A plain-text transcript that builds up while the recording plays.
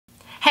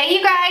Hey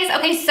you guys,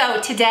 okay,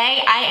 so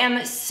today I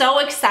am so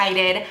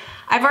excited.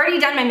 I've already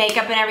done my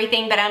makeup and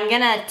everything, but I'm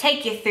gonna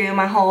take you through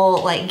my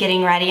whole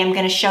getting ready. I'm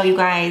gonna show you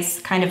guys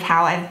kind of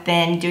how I've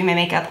been doing my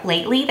makeup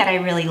lately that I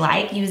really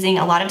like, using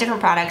a lot of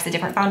different products, a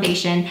different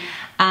foundation,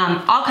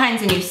 all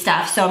kinds of new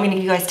stuff. So I'm gonna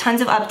give you guys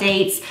tons of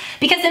updates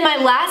because in my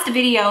last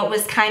video, it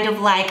was kind of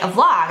like a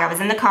vlog. I was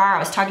in the car, I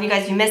was talking to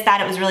you guys, you missed that,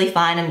 it was really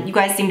fun, and you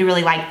guys seem to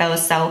really like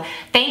those. So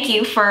thank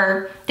you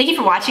for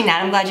watching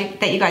that. I'm glad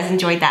that you guys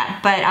enjoyed that.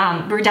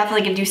 But we're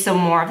definitely gonna do some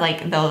more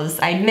of those.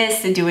 I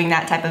missed doing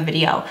that type of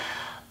video.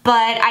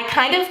 But I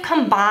kind of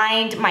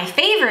combined my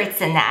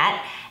favorites in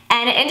that,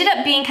 and it ended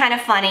up being kind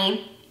of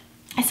funny.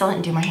 I still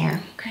didn't do my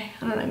hair. Okay,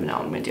 I don't even know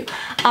what I'm gonna do. It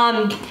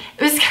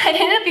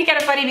ended up being kind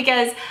of funny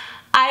because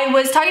I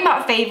was talking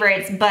about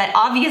favorites, but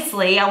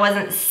obviously I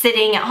wasn't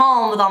sitting at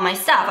home with all my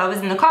stuff. I was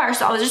in the car,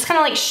 so I was just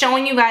kind of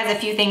showing you guys a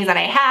few things that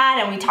I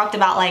had, and we talked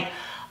about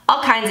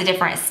all kinds of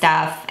different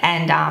stuff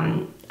and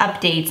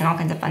updates and all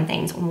kinds of fun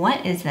things.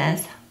 What is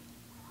this?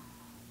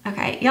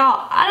 Okay,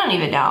 y'all, I don't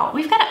even know.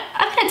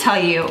 I'm gonna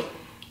tell you.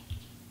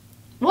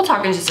 We'll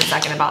talk in just a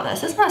second about this.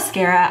 This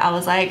mascara, I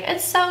was like,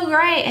 it's so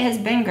great. It has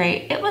been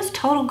great. It was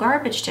total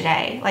garbage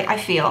today. I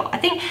think as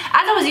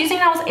I was using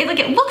it,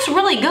 it looks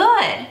really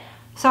good.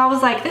 So I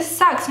was like, this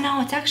sucks. No,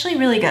 it's actually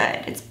really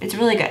good. It's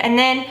really good. And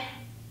then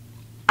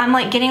I'm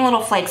getting little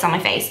flakes on my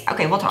face.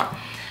 Okay, we'll talk.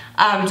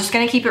 I'm just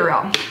gonna keep it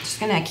real. Just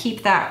gonna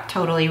keep that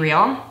totally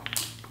real.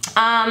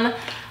 But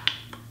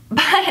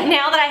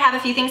now that I have a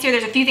few things here,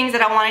 there's a few things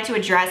that I wanted to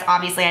address.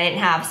 Obviously, I didn't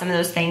have some of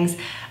those things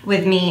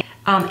with me.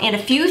 And a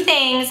few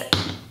things,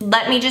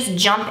 let me just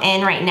jump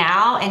in right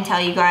now and tell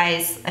you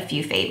guys a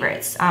few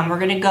favorites. We're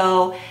gonna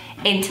go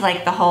into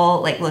the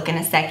whole look in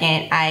a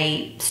second.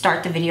 I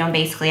start the video and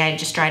basically I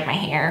just dried my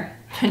hair,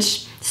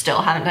 which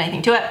still haven't done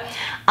anything to it.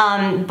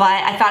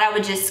 But I thought I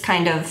would just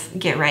kind of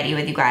get ready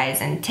with you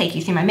guys and take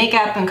you through my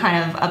makeup and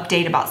kind of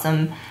update about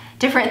some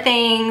different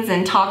things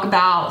and talk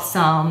about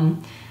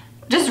some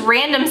just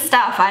random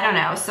stuff, I don't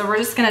know. So we're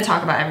just gonna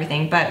talk about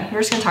everything, but we're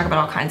just gonna talk about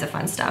all kinds of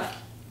fun stuff.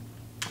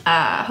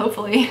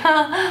 Hopefully.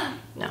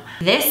 No.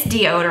 This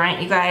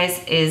deodorant, you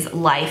guys, is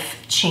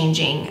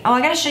life-changing. Oh,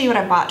 I gotta show you what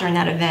I bought during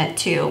that event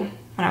too.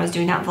 When I was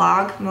doing that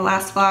vlog, the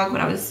last vlog,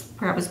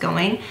 where I was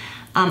going.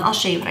 I'll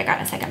show you what I got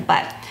in a second,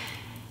 but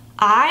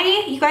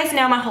you guys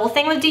know my whole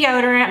thing with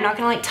deodorant. I'm not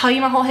gonna tell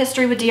you my whole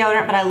history with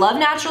deodorant, but I love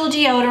natural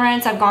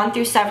deodorants. I've gone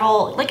through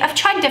several, I've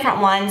tried different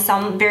ones,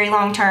 some very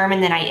long term,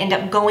 and then I end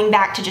up going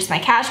back to just my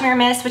cashmere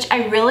mist, which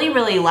I really,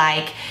 really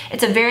like.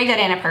 It's a very good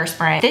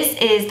antiperspirant. This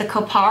is the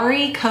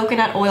Kopari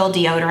coconut oil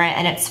deodorant,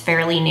 and it's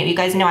fairly new. You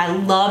guys know I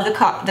love the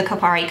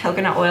Kopari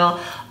coconut oil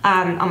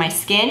on my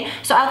skin.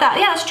 So I thought,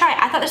 yeah, let's try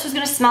it. I thought this was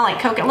gonna smell like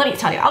coconut. Let me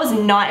tell you, I was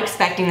not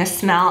expecting this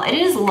smell. It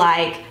is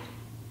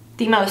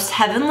the most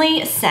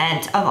heavenly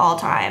scent of all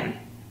time.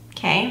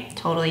 Okay,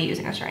 totally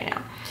using this right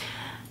now.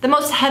 The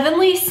most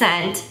heavenly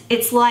scent.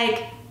 It's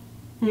not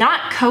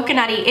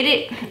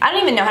coconutty. I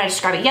don't even know how to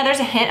describe it. Yeah, there's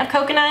a hint of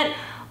coconut,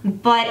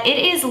 but it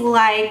is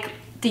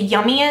the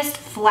yummiest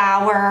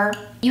flower.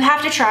 You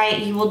have to try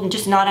it. You will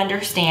just not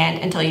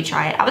understand until you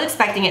try it. I was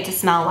expecting it to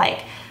smell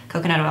like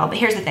coconut oil, but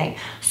here's the thing.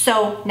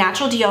 So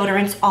natural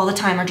deodorants all the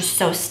time are just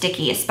so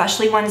sticky,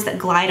 especially ones that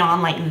glide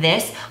on like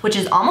this, which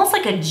is almost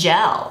like a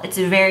gel. It's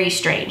very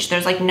strange.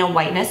 There's no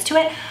whiteness to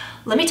it.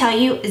 Let me tell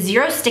you,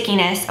 zero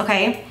stickiness,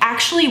 okay,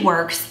 actually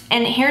works.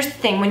 And here's the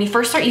thing, when you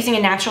first start using a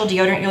natural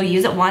deodorant, you'll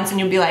use it once and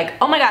you'll be like,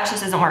 oh my gosh, this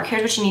doesn't work.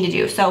 Here's what you need to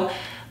do. So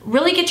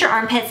really get your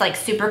armpits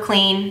super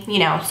clean,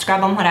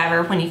 scrub them,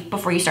 whatever,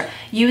 before you start.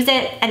 Use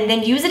it and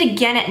then use it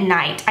again at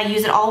night. I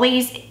use it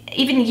always,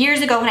 even years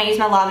ago when I used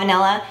my La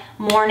Vanilla,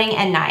 morning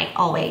and night,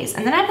 always.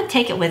 And then I would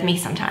take it with me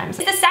sometimes.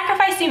 It's a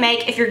sacrifice you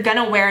make if you're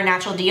gonna wear a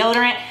natural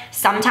deodorant.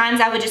 Sometimes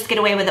I would just get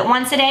away with it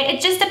once a day.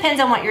 It just depends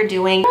on what you're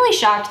doing. I'm really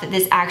shocked that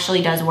this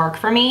actually does work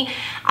for me.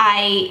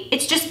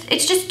 It's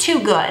just too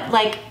good.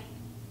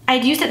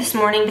 I'd used it this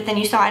morning, but then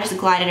you saw I just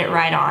glided it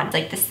right on.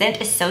 The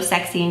scent is so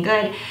sexy and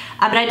good.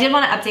 But I did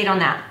want to update on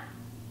that.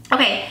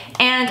 Okay,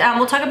 and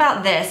we'll talk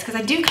about this because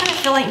I do kind of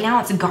feel like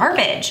now it's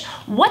garbage.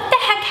 What the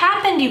heck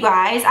happened, you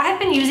guys? I have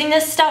been using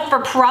this stuff for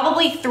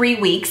probably 3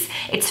 weeks.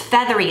 It's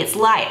feathery, it's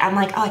light. I'm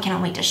like, oh, I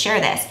cannot wait to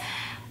share this.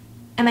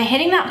 Am I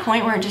hitting that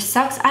point where it just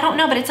sucks? I don't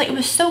know, but it's it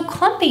was so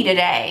clumpy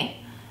today.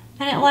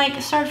 And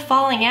it started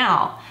falling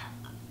out.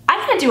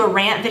 I'm gonna do a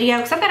rant video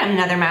because I've got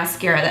another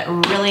mascara that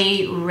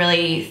really,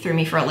 really threw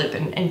me for a loop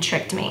and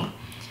tricked me.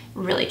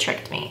 Really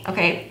tricked me,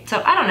 okay?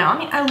 So I don't know, I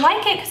mean, I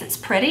like it because it's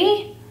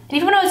pretty. And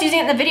even when I was using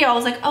it in the video, I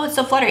was like, oh, it's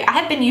so fluttery. I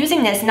have been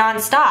using this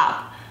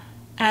nonstop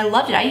and I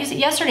loved it. I used it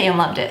yesterday and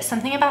loved it.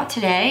 Something about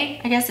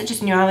today, I guess it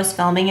just knew I was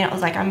filming and it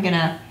was like, I'm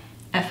gonna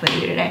F with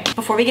you today.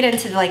 Before we get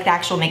into the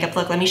actual makeup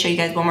look, let me show you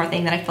guys one more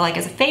thing that I feel like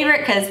is a favorite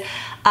because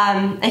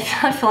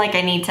I feel like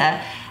I need to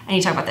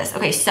talk about this.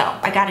 Okay, so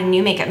I got a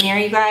new makeup mirror,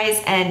 you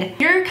guys, and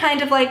you're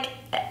kind of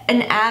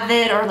an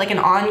avid or an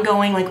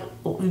ongoing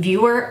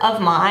viewer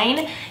of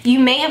mine. You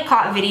may have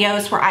caught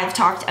videos where I've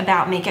talked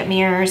about makeup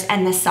mirrors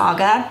and the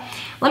saga.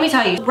 Let me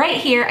tell you, right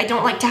here, I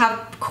don't like to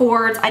have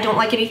cords. I don't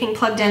like anything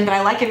plugged in, but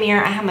I like a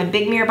mirror. I have my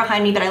big mirror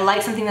behind me, but I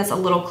like something that's a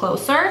little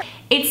closer.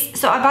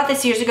 So I bought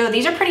this years ago.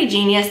 These are pretty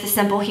genius, the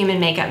Simple Human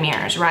makeup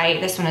mirrors, right?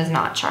 This one is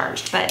not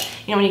charged, but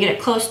you know, when you get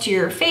it close to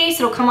your face,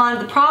 it'll come on.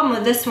 The problem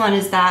with this one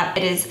is that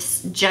it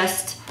is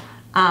just,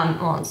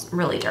 well, it's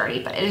really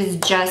dirty, but it is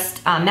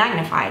just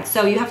magnified.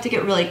 So you have to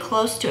get really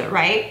close to it,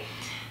 right?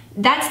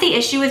 That's the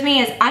issue with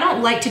me, is I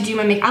don't like to do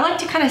my makeup. I like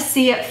to kind of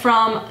see it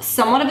from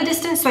somewhat of a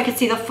distance so I can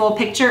see the full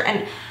picture,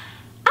 and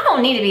I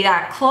don't need to be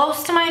that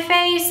close to my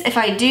face. If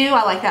I do,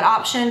 I like that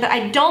option, but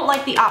I don't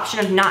like the option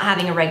of not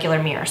having a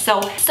regular mirror.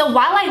 So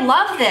while I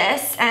love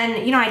this,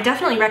 and you know, I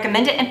definitely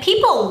recommend it, and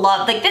people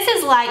love, like this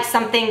is like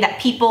something that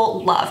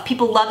people love.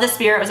 People love this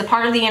mirror. It was a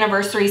part of the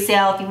anniversary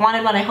sale. If you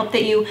wanted one, I hope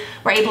that you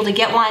were able to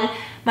get one.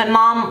 My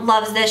mom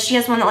loves this. She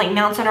has one that like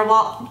mounts on her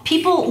wall.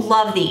 People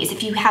love these.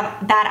 If you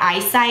have bad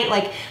eyesight,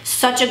 like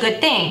such a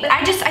good thing. But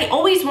I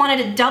always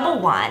wanted a double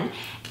one.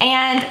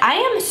 And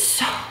I'm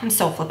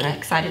so flipping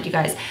excited, you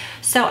guys.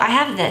 So I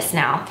have this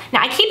now.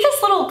 Now I keep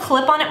this little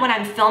clip on it when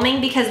I'm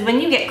filming, because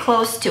when you get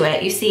close to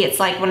it, you see it's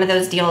like one of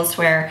those deals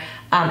where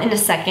in a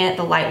second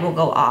the light will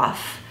go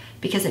off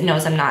because it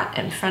knows I'm not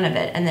in front of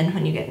it. And then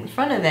when you get in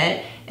front of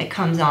it, it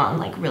comes on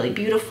like really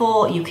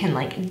beautiful. You can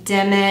like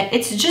dim it.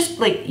 It's just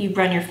like you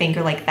run your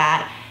finger like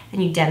that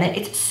and you dim it.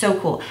 It's so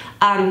cool.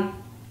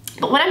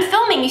 But when I'm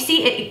filming, you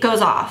see it goes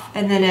off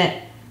and then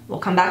it will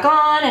come back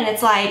on, and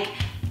it's like,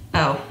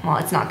 oh, well,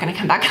 it's not gonna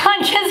come back on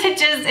because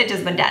it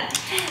just went dead.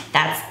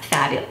 That's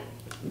fabulous.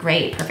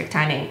 Great, perfect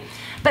timing.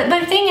 But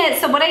the thing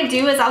is, so what I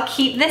do is I'll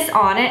keep this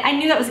on it. I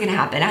knew that was gonna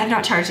happen. I have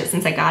not charged it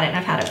since I got it, and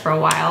I've had it for a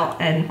while.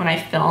 And when I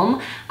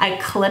film, I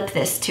clip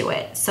this to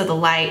it so the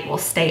light will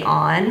stay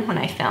on when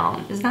I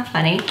film. Isn't that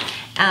funny?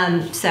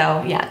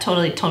 So yeah,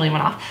 totally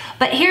went off.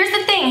 But here's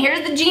the thing,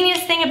 here's the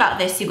genius thing about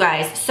this, you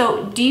guys.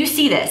 So do you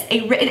see this?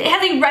 It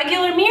has a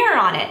regular mirror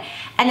on it.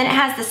 And then it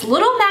has this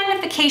little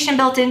magnification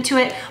built into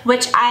it,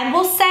 which I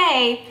will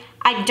say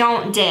I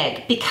don't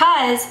dig,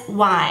 because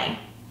why?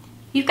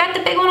 You've got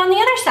the big one on the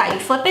other side. You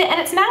flip it and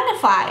it's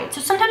magnified. So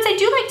sometimes I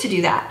do like to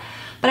do that.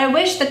 But I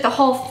wish that this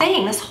whole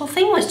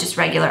thing was just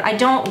regular. I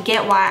don't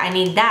get why I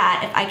need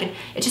that if I can,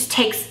 it just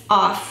takes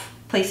off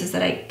places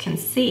that I can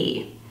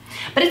see.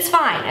 But it's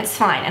fine,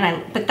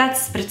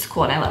 but it's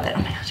cool and I love it.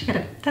 Oh my gosh,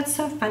 that's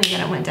so funny that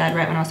it went dead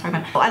right when I was talking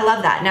about it. Oh, I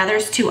love that. Now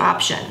there's two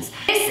options.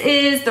 This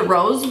is the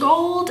rose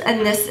gold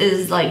and this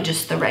is like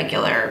just the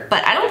regular,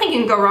 but I don't think you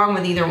can go wrong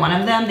with either one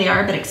of them. They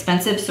are a bit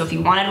expensive, so if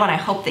you wanted one, I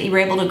hope that you were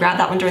able to grab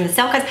that one during the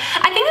sale, because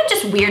I think I'm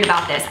just weird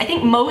about this. I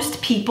think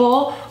most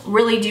people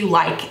really do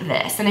like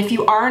this, and if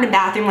you are in a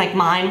bathroom like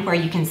mine where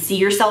you can see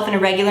yourself in a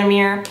regular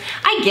mirror,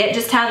 I get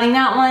just having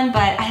that one,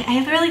 but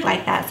I really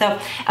like that. So,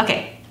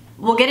 okay.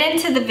 We'll get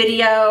into the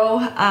video.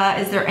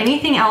 Is there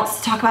anything else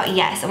to talk about?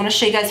 Yes, I wanna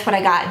show you guys what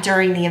I got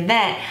during the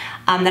event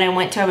that I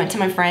went to. I went to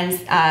my friend's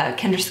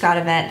Kendra Scott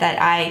event that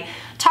I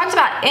talked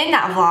about in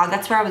that vlog.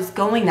 That's where I was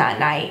going that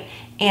night.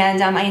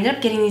 And I ended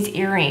up getting these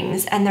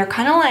earrings, and they're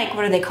kind of like,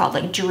 what are they called?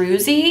 Like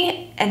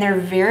druzy, and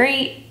they're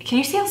very, can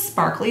you see how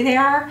sparkly they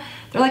are?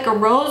 They're like a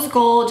rose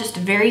gold, just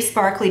very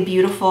sparkly,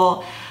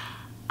 beautiful.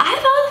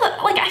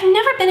 I've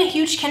never been a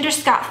huge Kendra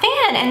Scott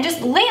fan, and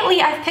just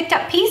lately I've picked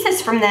up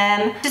pieces from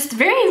them just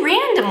very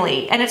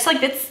randomly, and it's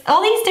like, it's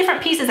all these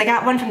different pieces. I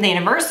got one from the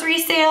anniversary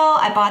sale.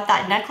 I bought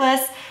that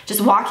necklace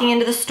just walking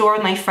into the store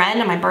with my friend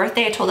on my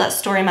birthday. I told that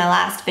story in my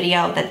last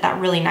video,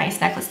 that really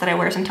nice necklace that I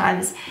wear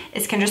sometimes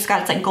is Kendra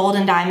Scott. It's like gold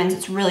and diamonds.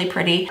 It's really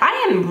pretty.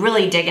 I am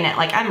really digging it.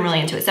 Like, I'm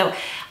really into it. So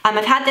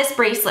I've had this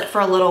bracelet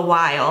for a little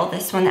while.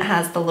 This one that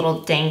has the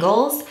little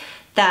dangles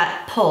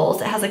that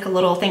pulls. It has like a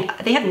little thing.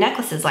 They have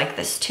necklaces like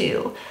this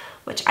too,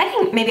 which I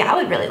think maybe I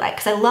would really like,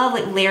 because I love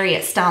like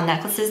lariat style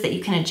necklaces that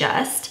you can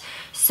adjust.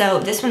 So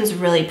this one's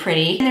really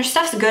pretty. And their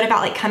stuff's good about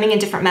like coming in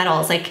different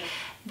metals. Like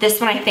this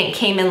one I think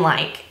came in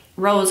like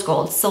rose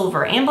gold,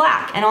 silver, and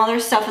black. And all their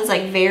stuff is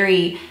like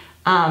very,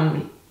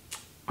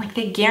 like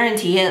they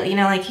guarantee it, you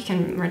know, like you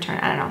can return,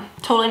 I don't know.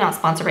 Totally not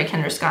sponsored by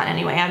Kendra Scott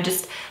anyway. I've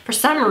just, for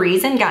some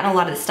reason, gotten a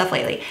lot of this stuff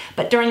lately.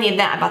 But during the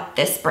event, I bought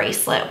this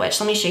bracelet, which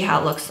let me show you how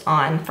it looks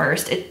on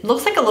first. It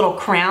looks like a little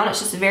crown. It's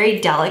just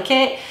very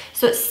delicate.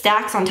 So it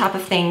stacks on top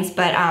of things.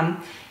 But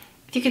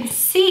if you can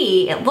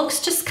see, it looks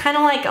just kind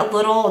of like a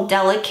little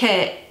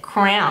delicate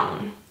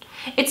crown.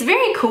 It's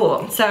very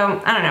cool.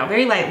 So I don't know,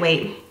 very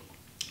lightweight.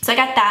 So I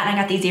got that, and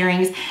I got these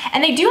earrings,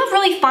 and they do have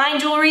really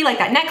fine jewelry. Like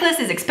that necklace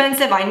is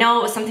expensive. I know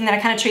it was something that I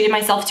kind of treated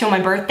myself to on my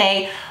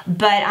birthday,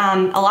 but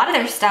a lot of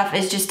their stuff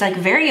is just like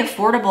very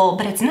affordable,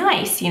 but it's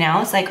nice, you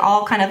know? It's like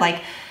all kind of like,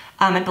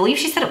 I believe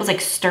she said it was like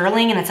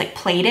sterling and it's like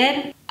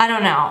plated. I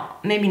don't know,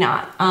 maybe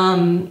not,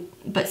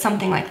 but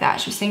something like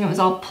that. She was saying it was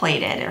all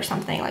plated or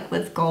something, like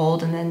with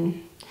gold, and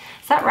then,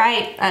 is that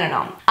right? I don't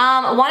know.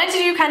 I wanted to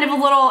do kind of a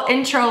little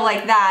intro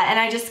like that, and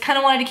I just kind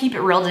of wanted to keep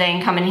it real today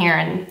and come in here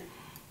and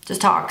just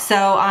talk.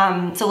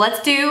 So, so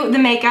let's do the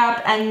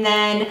makeup and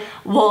then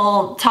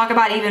we'll talk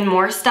about even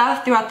more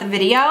stuff throughout the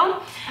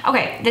video.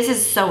 Okay, this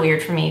is so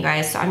weird for me, you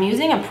guys. So I'm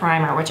using a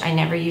primer, which I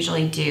never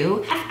usually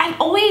do. I've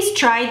always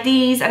tried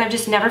these and I've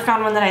just never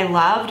found one that I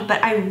loved,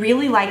 but I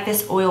really like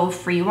this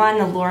oil-free one,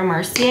 the Laura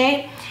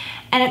Mercier.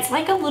 And it's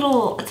like a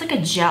little, it's like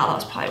a gel. That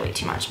was probably way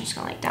too much. I'm just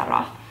gonna like dab it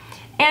off.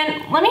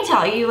 And let me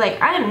tell you,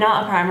 like, I am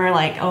not a primer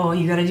like, oh,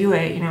 you gotta do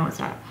it, you know, it's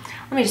not.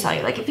 Let me just tell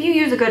you, like, if you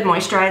use a good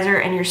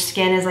moisturizer and your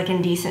skin is like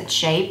in decent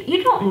shape,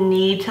 you don't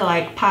need to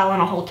like pile on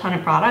a whole ton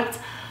of products.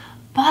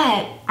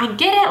 But I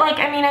get it, like,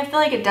 I mean, I feel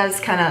like it does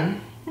kind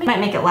of, it might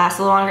make it last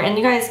a little longer. And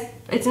you guys,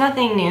 it's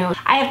nothing new.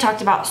 I have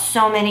talked about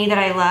so many that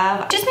I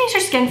love. It just makes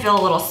your skin feel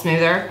a little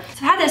smoother.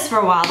 So I've had this for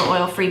a while, the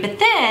oil-free, but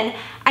then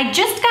I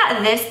just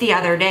got this the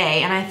other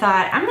day and I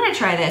thought, I'm gonna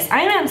try this. I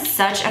am on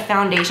such a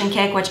foundation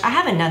kick, which I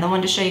have another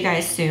one to show you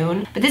guys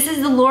soon. But this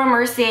is the Laura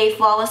Mercier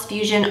Flawless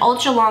Fusion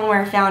Ultra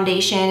Longwear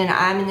Foundation and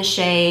I'm in the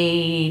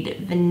shade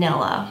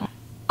Vanilla.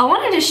 I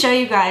wanted to show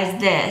you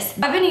guys this.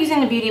 I've been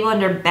using the Beauty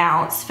Blender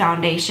Bounce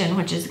Foundation,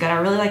 which is good. I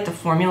really like the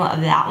formula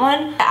of that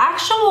one.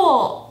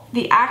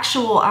 The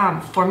actual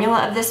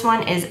formula of this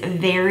one is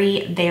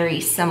very,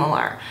 very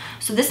similar.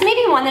 So this may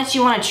be one that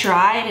you want to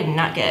try. I did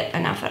not get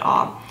enough at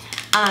all.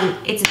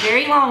 It's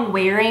very long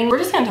wearing. We're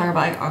just gonna talk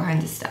about like all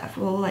kinds of stuff.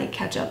 We'll like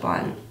catch up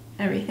on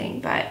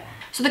everything, but.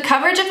 So the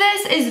coverage of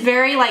this is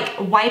very like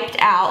wiped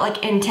out,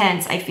 like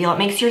intense, I feel. It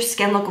makes your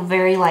skin look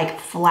very like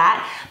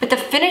flat, but the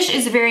finish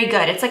is very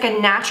good. It's like a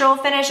natural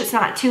finish. It's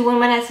not too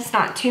luminous, it's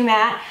not too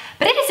matte,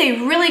 but it is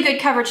a really good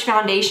coverage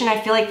foundation. I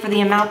feel like for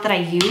the amount that I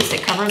use,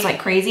 it covers like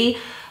crazy.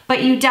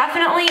 But you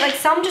definitely, like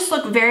some just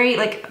look very,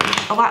 like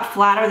a lot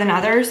flatter than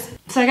others.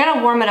 So I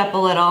gotta warm it up a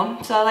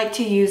little. So I like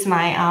to use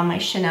my, my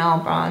Chanel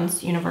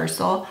Bronze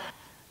Universal.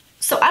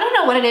 So I don't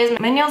know what it is.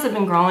 My nails have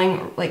been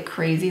growing like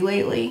crazy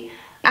lately.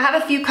 I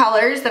have a few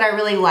colors that I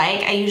really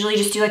like. I usually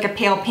just do like a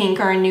pale pink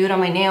or a nude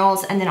on my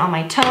nails and then on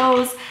my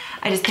toes.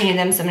 I just painted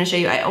them, so I'm gonna show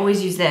you. I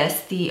always use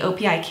this, the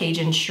OPI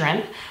Cajun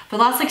Shrimp. For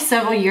the last like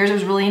several years, I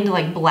was really into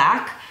like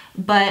black.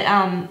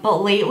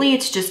 But lately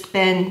it's just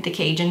been the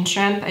Cajun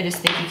Shrimp. I just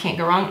think you can't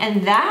go wrong.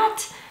 And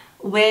that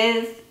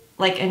with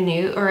like a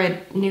nude or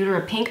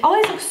a pink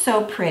always looks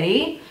so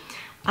pretty.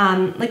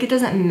 Like it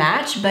doesn't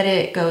match, but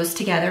it goes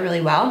together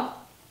really well.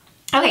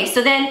 Okay,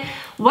 so then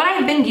what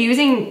I've been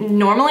using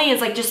normally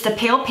is like just a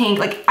pale pink.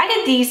 Like I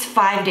did these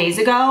 5 days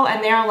ago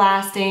and they're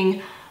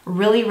lasting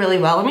really, really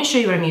well. Let me show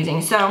you what I'm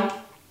using. So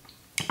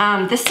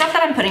the stuff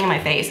that I'm putting in my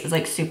face is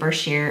like super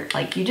sheer.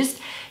 Like you just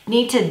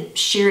need to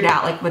shear it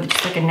out like with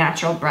just like a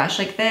natural brush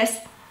like this.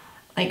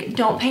 Like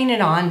don't paint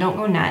it on, don't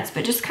go nuts,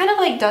 but just kind of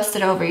like dust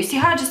it over. You see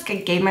how I just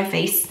gave my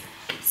face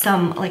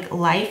some like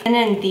life? And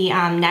then the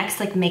next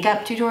like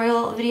makeup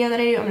tutorial video that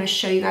I do, I'm gonna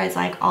show you guys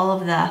like all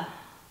of the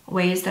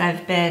ways that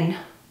I've been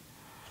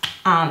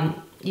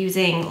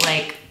using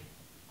like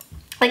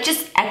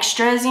just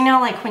extras, you know,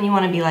 like when you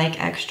want to be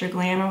like extra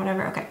glam or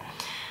whatever. Okay,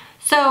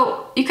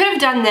 so you could have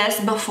done this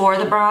before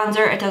the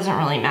bronzer. It doesn't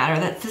really matter.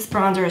 This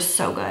bronzer is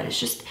so good.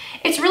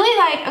 It's really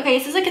like, okay,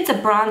 it says like it's a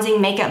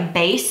bronzing makeup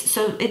base,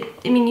 so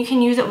I mean you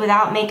can use it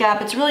without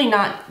makeup. It's really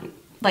not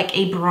like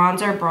a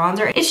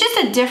bronzer. It's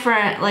just a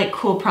different like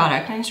cool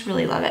product. I just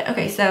really love it.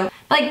 Okay, so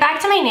like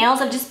back to my nails,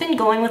 I've just been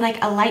going with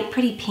like a light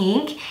pretty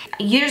pink.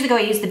 Years ago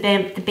I used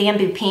the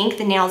Bamboo Pink,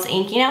 the Nails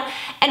Ink, you know?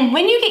 And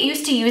when you get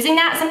used to using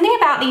that, something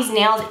about these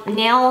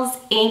Nails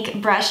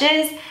Ink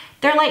brushes,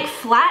 they're like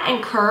flat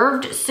and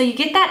curved, so you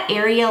get that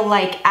area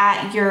like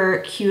at your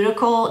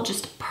cuticle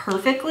just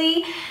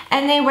perfectly,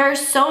 and they wear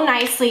so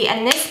nicely.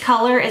 And this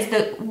color is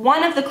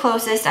one of the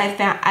closest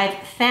I've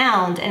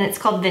found, and it's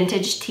called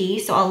Vintage Tea,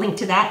 so I'll link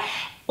to that.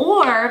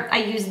 Or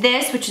I use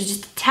this, which is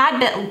just a tad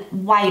bit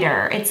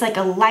whiter. It's like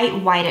a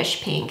light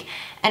whitish pink,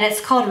 and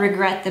it's called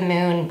Regret the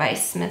Moon by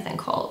Smith &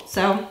 Colt.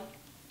 So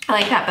I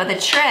like that, but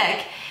the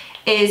trick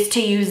is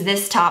to use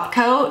this top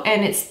coat,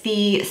 and it's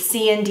the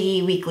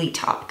C&D Weekly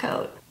Top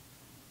Coat.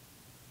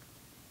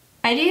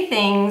 I do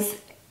things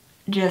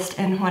just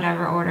in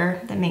whatever order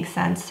that makes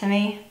sense to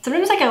me.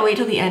 Sometimes like I wait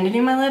till the end to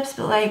do my lips,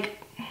 but like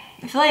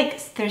I feel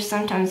like there's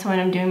sometimes when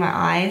I'm doing my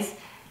eyes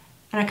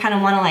and I kind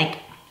of want to like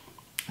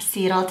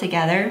see it all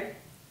together.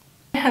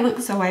 I look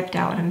so wiped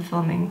out when I'm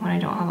filming when I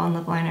don't have on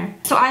lip liner.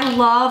 So I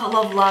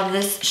love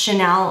this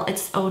Chanel.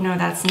 Oh no,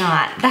 that's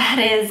not. That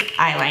is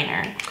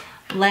eyeliner.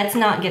 Let's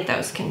not get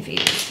those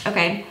confused.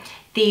 Okay,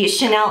 the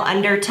Chanel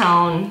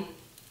Undertone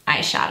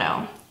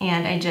eyeshadow,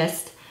 and I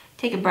just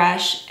take a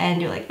brush and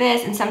do it like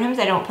this, and sometimes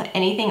I don't put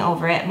anything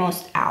over it.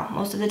 Most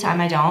of the time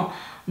I don't,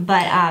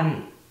 but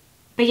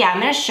yeah, I'm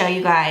gonna show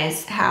you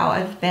guys how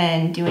I've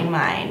been doing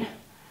mine.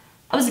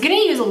 I was gonna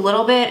use a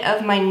little bit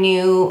of my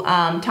new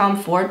Tom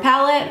Ford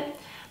palette,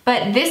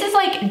 but this is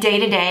like day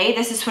to day.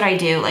 This is what I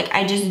do. Like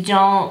I just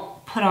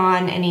don't put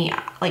on any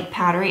like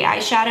powdery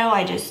eyeshadow.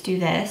 I just do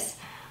this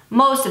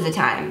most of the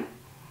time.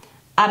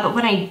 But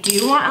when I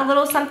do want a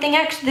little something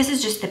extra, this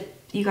is just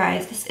you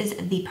guys, this is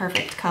the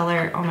perfect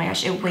color. Oh my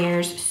gosh, it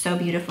wears so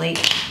beautifully.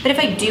 But if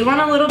I do want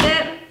a little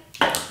bit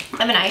of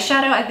an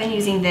eyeshadow, I've been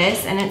using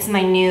this, and it's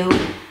my new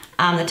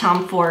the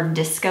Tom Ford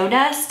Disco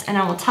Dust, and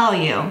I will tell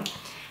you,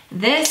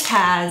 this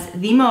has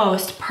the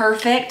most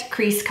perfect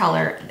crease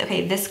color.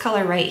 Okay, this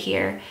color right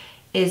here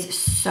is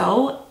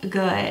so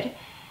good.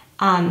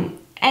 And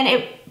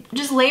it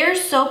just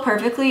layers so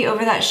perfectly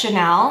over that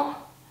Chanel.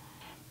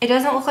 It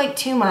doesn't look like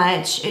too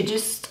much. It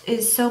just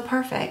is so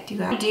perfect. You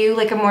guys do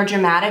like a more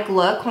dramatic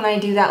look when I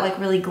do that like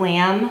really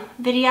glam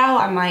video.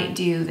 I might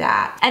do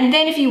that. And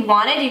then if you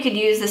wanted, you could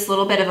use this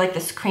little bit of like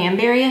this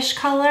cranberry-ish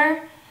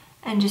color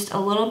and just a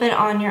little bit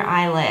on your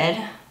eyelid.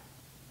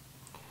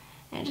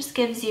 And it just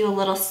gives you a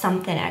little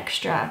something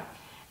extra.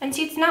 And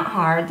see, it's not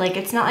hard. Like,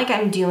 it's not like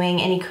I'm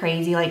doing any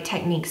crazy like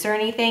techniques or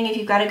anything. If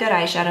you've got a good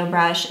eyeshadow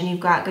brush and you've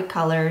got good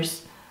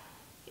colors,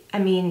 I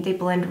mean, they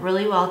blend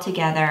really well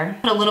together.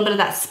 Put a little bit of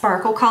that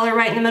sparkle color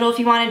right in the middle if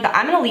you wanted, but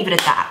I'm gonna leave it at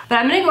that. But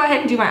I'm gonna go ahead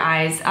and do my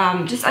eyes.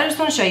 I just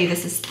wanna show you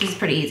this is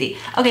pretty easy.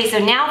 Okay, so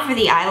now for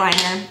the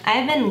eyeliner.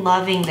 I've been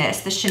loving this,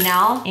 the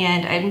Chanel,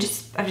 and I've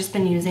just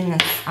been using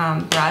this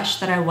brush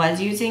that I was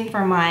using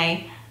for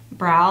my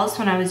brows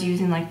when I was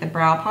using like the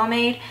brow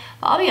pomade.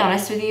 But I'll be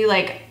honest with you,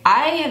 like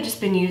I have just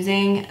been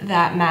using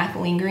that MAC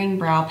Lingering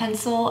Brow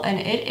Pencil,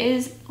 and it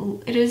is,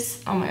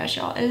 oh my gosh,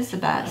 y'all, it is the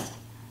best.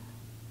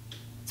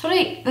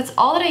 That's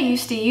all that I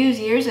used to use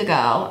years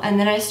ago, and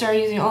then I started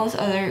using all this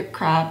other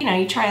crap. You know,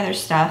 you try other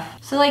stuff.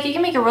 So like you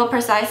can make a real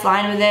precise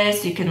line with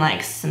this. You can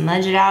like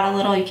smudge it out a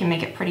little. You can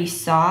make it pretty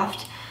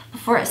soft.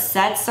 Before it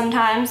sets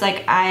sometimes,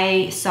 like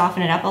I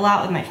soften it up a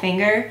lot with my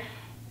finger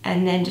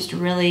and then just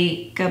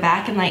really go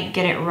back and like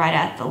get it right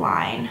at the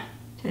line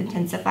to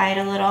intensify it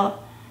a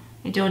little.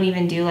 I don't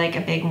even do like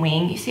a big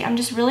wing. You see, I'm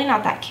just really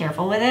not that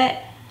careful with it.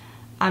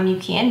 You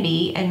can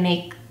be and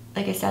make,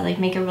 like I said, like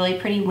make a really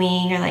pretty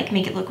wing or like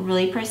make it look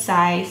really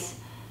precise.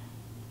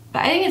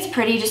 But I think it's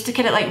pretty just to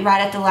get it like right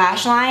at the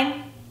lash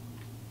line.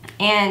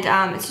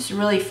 And it's just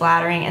really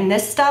flattering. And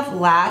this stuff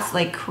lasts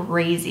like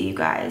crazy, you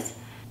guys.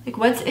 Like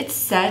once it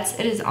sets,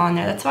 it is on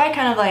there. That's why I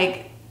kind of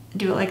like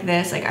do it like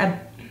this. Like I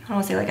don't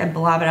want to say like I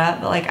blob it up,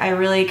 but like I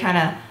really kind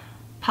of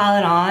pile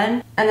it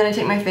on. And then I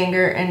take my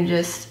finger and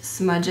just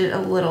smudge it a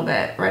little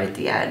bit right at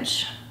the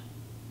edge.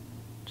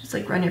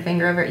 Like run your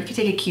finger over it. You could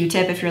take a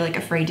Q-tip if you're like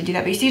afraid to do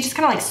that, but you see it just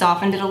kind of like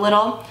softened it a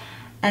little,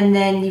 and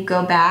then you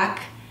go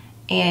back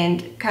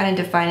and kind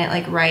of define it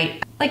like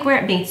right like where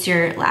it meets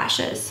your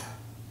lashes.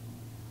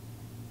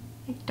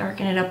 Like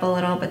darken it up a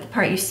little, but the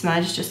part you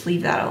smudge, just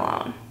leave that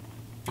alone.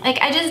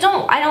 Like I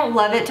don't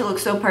love it to look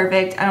so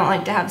perfect. I don't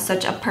like to have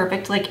such a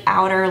perfect like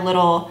outer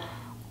little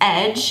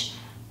edge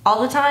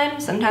all the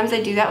time. Sometimes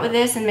I do that with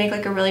this and make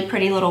like a really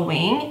pretty little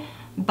wing.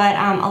 But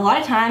a lot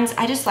of times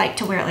I just like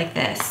to wear it like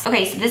this.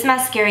 Okay, so this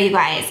mascara, you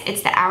guys,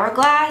 it's the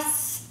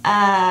Hourglass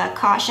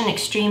Caution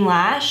Extreme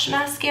Lash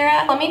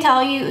Mascara. Let me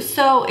tell you,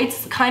 so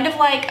it's kind of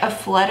like a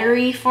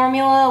fluttery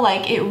formula.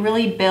 Like it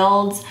really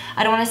builds,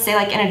 I don't want to say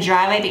like in a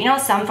dry way, but you know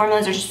some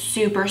formulas are just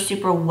super,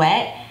 super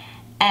wet,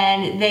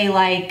 and they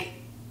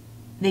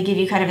give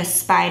you kind of a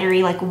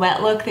spidery, like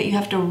wet look that you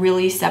have to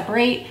really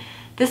separate.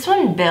 This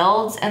one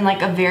builds in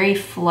like a very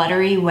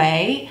fluttery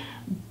way,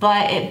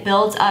 but it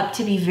builds up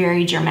to be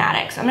very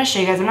dramatic. So I'm gonna show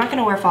you guys. I'm not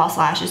gonna wear false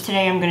lashes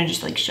today. I'm gonna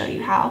just like show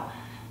you how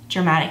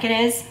dramatic it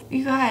is.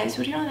 You guys,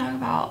 what do you wanna talk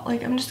about?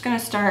 Like I'm just gonna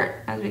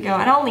start as we go,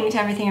 and I'll link to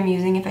everything I'm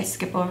using if I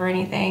skip over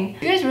anything.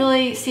 You guys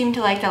really seem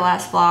to like that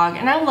last vlog,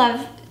 and I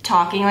love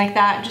talking like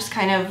that, just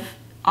kind of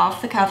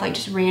off the cuff, like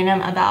just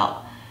random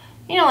about,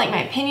 you know, like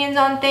my opinions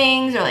on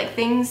things or like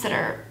things that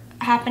are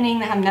happening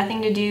that have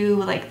nothing to do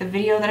with like the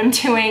video that I'm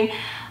doing.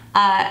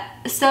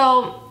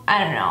 So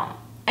I don't know.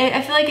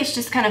 I feel like it's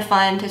just kind of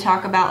fun to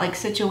talk about like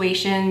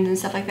situations and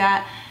stuff like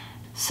that.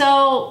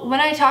 So when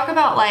I talk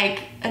about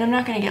like, and I'm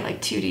not gonna get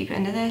like too deep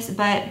into this,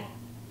 but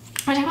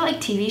when I talk about like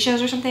TV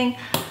shows or something,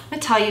 I'm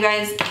gonna tell you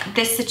guys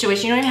this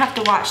situation. You don't even have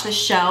to watch the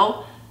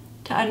show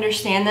to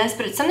understand this,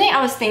 but it's something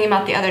I was thinking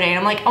about the other day, and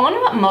I'm like, I wonder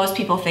what most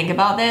people think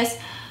about this.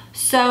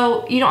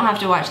 So you don't have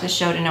to watch the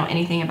show to know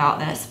anything about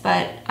this,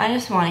 but I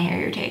just want to hear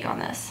your take on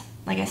this.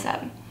 Like I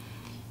said,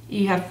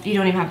 you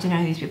don't even have to know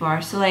who these people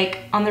are. So like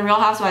on the Real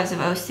Housewives of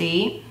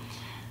OC,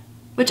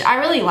 which I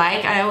really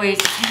like, I always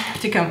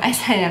have to come, I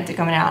signed up to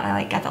coming out, and I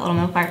like got that little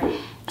milk part.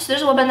 So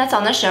there's a woman that's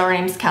on the show, her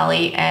name's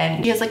Kelly,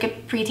 and she has like a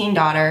preteen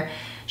daughter.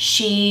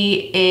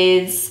 She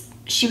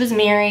was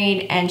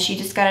married and she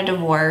just got a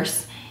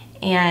divorce,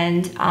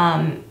 and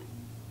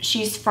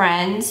she's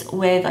friends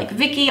with like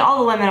Vicky, all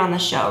the women on the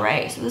show,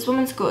 right? So this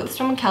woman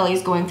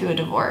Kelly's going through a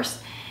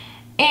divorce,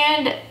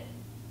 and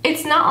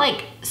it's not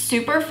like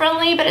super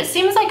friendly, but it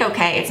seems like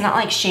okay. It's not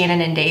like Shannon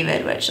and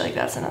David, which like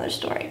that's another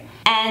story.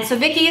 And so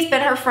Vicky's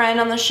been her friend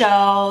on the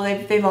show.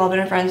 They've all been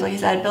her friends, like I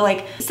said. But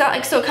like so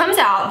it comes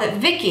out that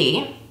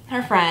Vicky,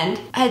 her friend,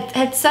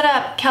 had set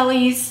up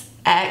Kelly's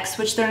ex,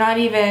 which they're not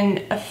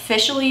even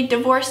officially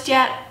divorced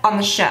yet, on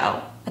the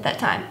show at that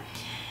time.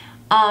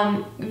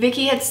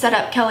 Vicky had set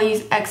up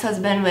Kelly's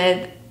ex-husband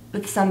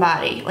with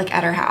somebody like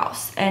at her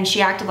house, and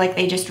she acted like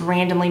they just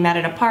randomly met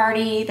at a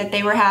party that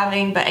they were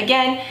having. But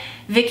again,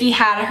 Vicky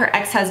had her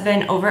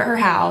ex-husband over at her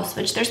house,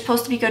 which they're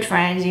supposed to be good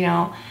friends, you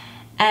know,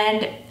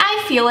 And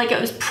I feel like it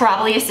was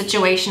probably a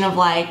situation of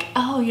like,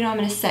 oh, you know, I'm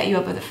gonna set you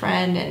up with a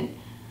friend. And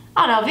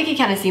I don't know, Vicky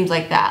kind of seems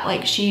like that.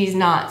 Like, she's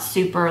not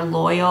super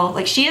loyal.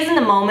 Like, she is in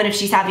the moment if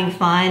she's having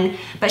fun,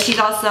 but she's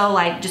also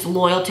like just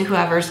loyal to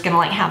whoever's gonna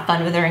like have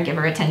fun with her and give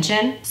her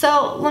attention.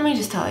 So let me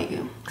just tell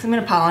you, because I'm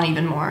gonna pile on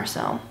even more,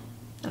 so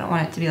I don't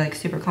want it to be like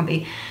super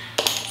clumpy.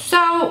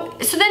 So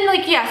then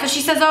like, yeah, so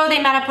she says, oh,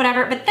 they met up,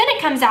 whatever. But then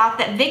it comes out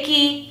that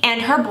Vicky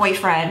and her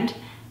boyfriend,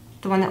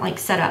 the one that like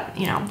set up,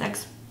 you know, the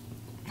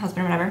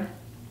ex-husband or whatever,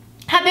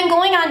 have been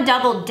going on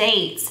double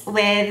dates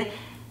with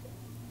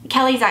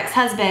Kelly's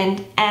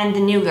ex-husband and the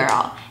new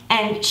girl.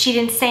 And she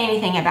didn't say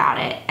anything about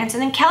it. And so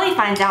then Kelly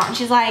finds out and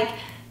she's like,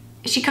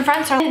 she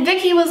confronts her. And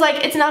Vicky was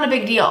like, it's not a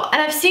big deal.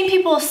 And I've seen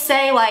people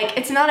say like,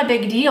 it's not a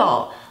big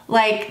deal.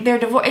 Like, they're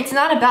divorced. It's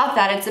not about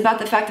that. It's about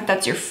the fact that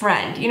that's your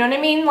friend. You know what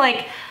I mean?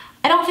 Like,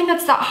 I don't think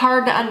that's that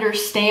hard to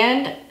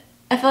understand.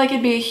 I feel like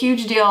it'd be a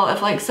huge deal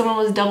if like someone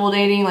was double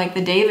dating like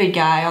the David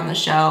guy on the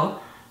show,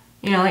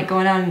 you know, like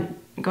going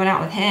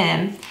out with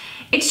him.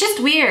 It's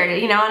just weird,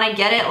 you know, and I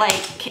get it, like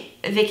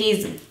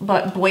Vicky's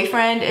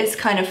boyfriend is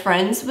kind of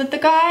friends with the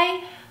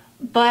guy,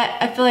 but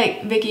I feel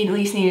like Vicky at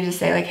least needed to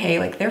say like, hey,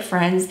 like they're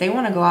friends, they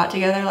want to go out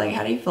together, like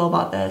how do you feel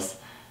about this?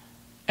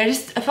 I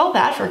felt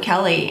bad for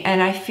Kelly,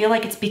 and I feel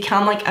like it's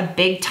become like a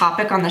big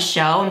topic on the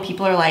show and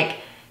people are like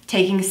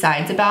taking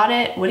sides about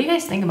it. What do you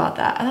guys think about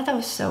that? I thought that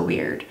was so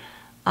weird.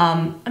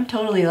 I'm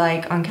totally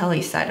like on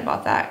Kelly's side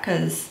about that,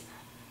 because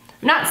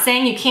I'm not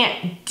saying you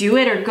can't do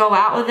it or go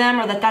out with them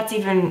or that that's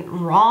even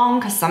wrong,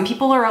 because some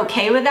people are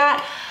okay with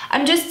that.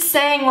 I'm just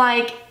saying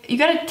like, you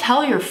gotta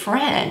tell your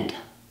friend,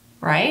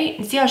 right?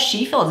 And see how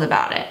she feels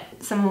about it.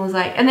 Someone was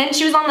like, and then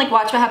she was on like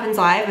Watch What Happens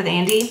Live with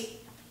Andy.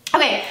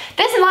 Okay,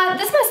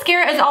 this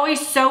mascara is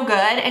always so good,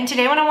 and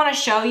today when I wanna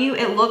show you,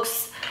 it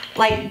looks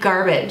like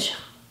garbage.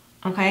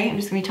 Okay, I'm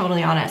just gonna be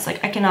totally honest.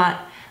 Like I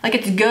cannot, like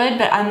it's good,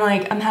 but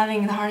I'm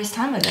having the hardest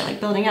time with it, like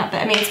building up.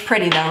 But I mean, it's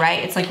pretty though,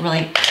 right? It's like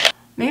really,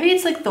 maybe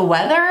it's like the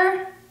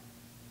weather?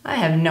 I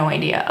have no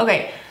idea.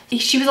 Okay,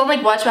 she was on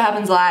like Watch What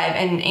Happens Live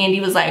and Andy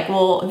was like,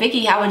 well,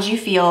 Vicky, how would you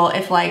feel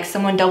if like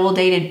someone double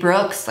dated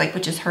Brooks, like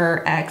which is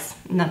her ex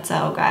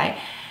nutso guy?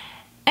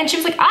 And she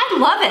was like, I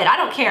love it, I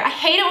don't care. I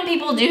hate it when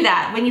people do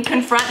that. When you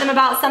confront them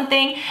about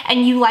something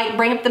and you like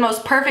bring up the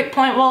most perfect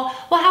point. Well,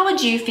 how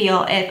would you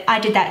feel if I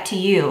did that to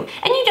you?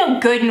 And you know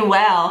good and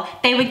well,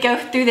 they would go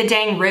through the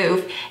dang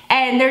roof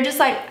and they're just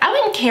like, I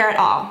wouldn't care at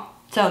all.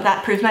 So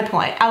that proves my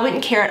point. I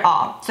wouldn't care at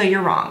all. So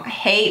you're wrong. I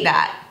hate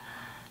that.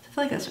 I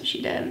feel like that's what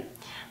she did.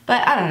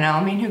 But I don't know.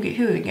 I mean, who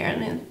would care? I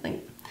mean,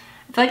 like,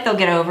 I feel like they'll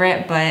get over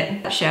it,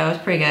 but the show is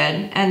pretty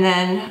good. And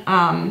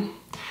then,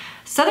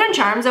 Southern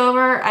Charm's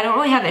over. I don't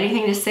really have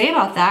anything to say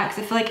about that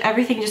because I feel like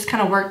everything just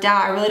kind of worked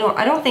out.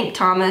 I don't think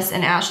Thomas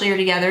and Ashley are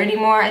together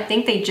anymore. I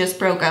think they just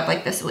broke up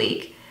like this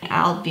week.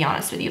 I'll be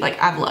honest with you,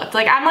 like I've looked.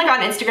 Like I'm like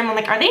on Instagram, I'm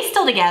like, are they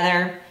still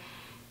together?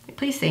 Like,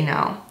 please say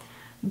no.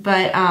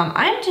 But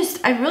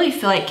I really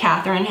feel like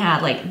Catherine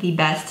had like the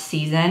best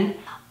season.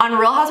 On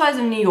Real Housewives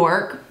of New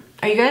York,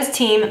 are you guys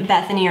team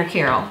Bethany or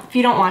Carol? If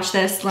you don't watch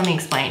this, let me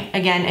explain.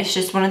 Again, it's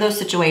just one of those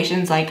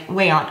situations like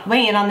weigh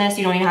in on this,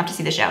 you don't even have to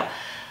see the show.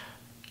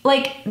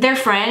 Like, they're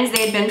friends,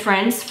 they had been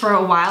friends for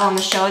a while on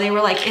the show. They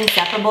were like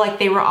inseparable, like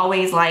they were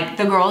always like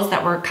the girls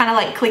that were kind of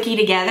like cliquey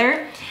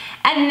together.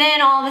 And then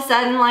all of a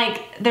sudden,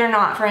 like, they're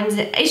not friends.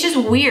 It's just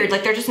weird,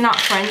 like they're just not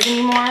friends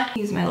anymore.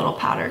 Use my little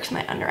powder because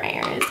my under eye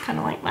area is kind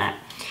of like that.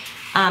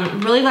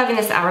 Really loving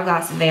this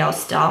Hourglass veil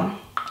still.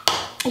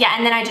 Yeah,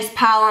 and then I just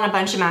pile on a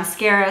bunch of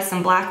mascara,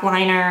 some black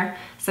liner.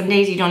 Some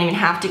days you don't even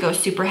have to go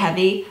super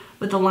heavy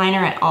with the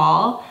liner at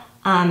all.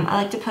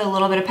 I like to put a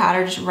little bit of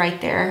powder just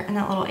right there in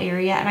that little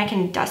area, and I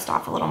can dust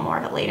off a little more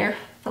of it later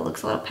if it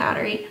looks a little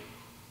powdery.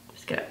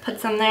 Just gonna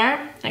put some there,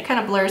 and it kind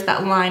of blurs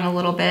that line a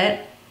little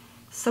bit.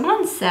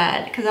 Someone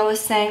said, because I was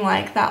saying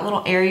like that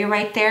little area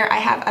right there,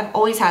 I've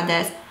always had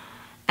this,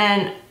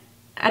 and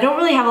I don't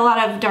really have a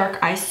lot of dark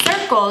eye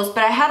circles,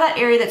 but I have that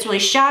area that's really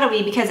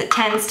shadowy because it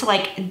tends to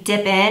like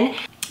dip in.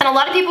 And a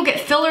lot of people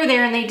get filler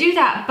there and they do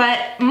that,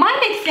 but my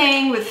big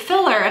thing with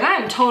filler, and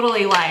I'm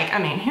totally like,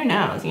 I mean, who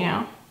knows, you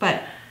know,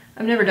 but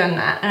I've never done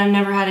that, and I've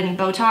never had any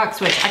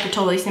Botox, which I could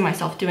totally see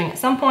myself doing at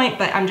some point,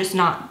 but I'm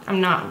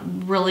not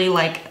really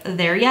like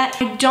there yet.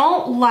 I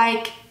don't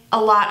like a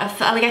lot of,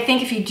 like I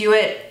think if you do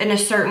it in a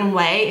certain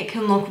way, it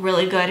can look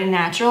really good and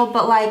natural,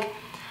 but like,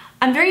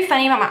 I'm very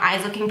funny about my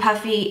eyes looking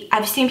puffy.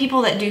 I've seen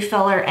people that do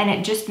filler and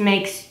it just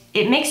makes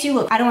you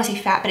look, I don't want to say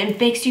fat, but it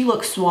makes you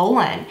look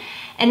swollen.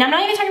 And I'm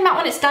not even talking about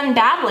when it's done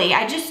badly.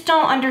 I just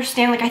don't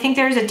understand, like I think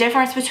there's a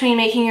difference between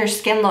making your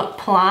skin look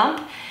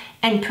plump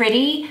and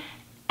pretty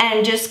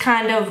and just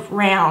kind of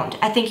round.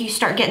 I think you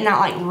start getting that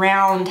like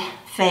round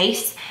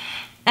face,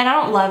 and I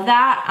don't love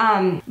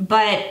that,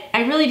 but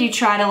I really do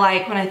try to,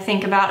 like, when I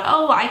think about,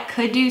 oh, I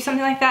could do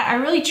something like that, I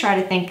really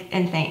try to think,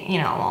 you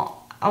know,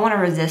 well, I wanna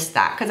resist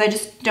that because I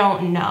just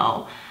don't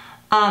know.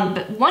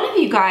 But one of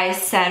you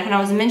guys said when I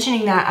was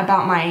mentioning that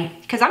about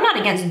because I'm not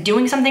against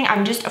doing something,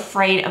 I'm just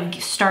afraid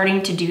of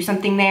starting to do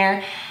something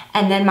there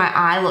and then my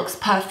eye looks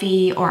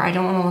puffy, or I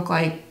don't wanna look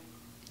like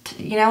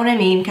You know what I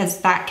mean?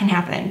 Because that can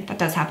happen. That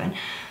does happen.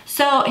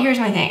 So here's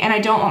my thing. And I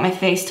don't want my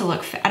face to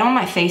look, I don't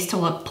want my face to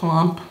look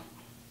plump.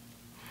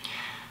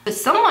 But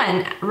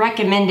someone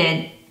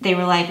recommended, they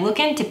were like, look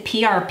into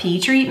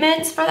PRP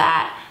treatments for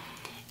that.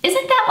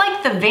 Isn't that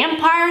like the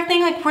vampire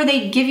thing? Like where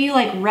they give you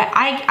like,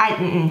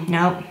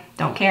 nope,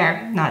 don't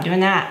care. Not doing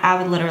that.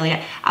 I would literally,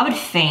 I would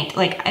faint.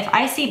 Like if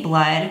I see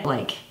blood,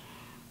 like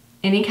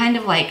any kind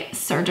of like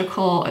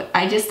surgical,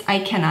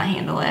 I cannot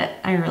handle it.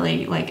 I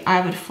really, like,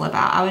 I would flip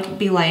out. I would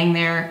be laying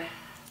there,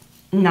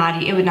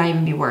 it would not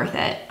even be worth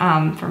it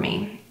for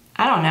me.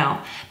 I don't know.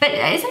 But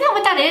isn't that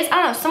what that is? I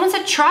don't know. Someone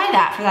said try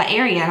that for that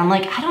area. And I'm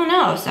like, I don't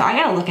know. So I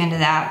gotta look into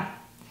that.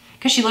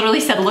 Because she literally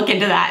said look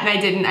into that and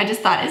I didn't. I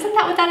just thought, isn't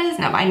that what that is?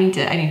 No, I need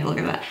to look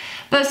at that.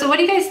 But so what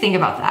do you guys think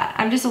about that?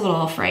 I'm just a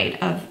little afraid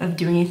of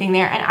doing anything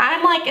there. And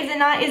I'm like, is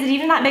it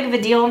even that big of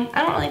a deal?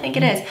 I don't really think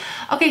it is.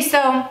 Okay,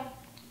 so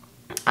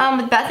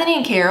with Bethany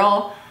and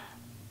Carol,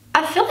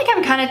 I feel like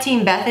I'm kind of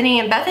team Bethany,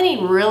 and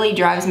Bethany really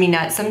drives me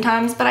nuts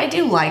sometimes, but I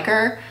do like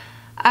her.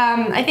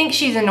 I think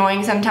she's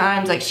annoying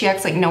sometimes, like she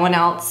acts like no one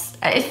else.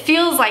 It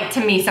feels like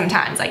to me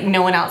sometimes like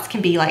no one else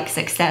can be like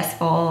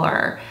successful,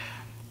 or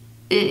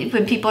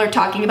when people are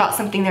talking about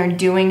something they're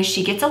doing,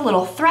 she gets a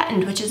little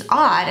threatened, which is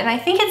odd. And I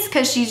think it's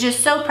because she's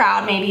just so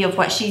proud maybe of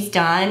what she's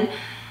done.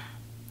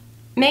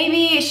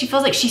 Maybe she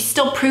feels like she's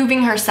still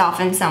proving herself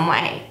in some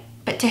way,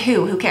 but to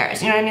who? Who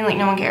cares? You know what I mean? Like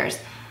no one cares.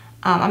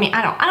 I mean,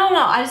 I don't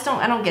know.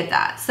 I don't get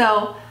that.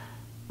 So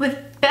with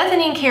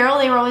Bethany and Carol,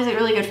 they were always like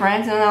really good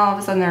friends, and then all of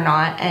a sudden they're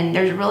not. And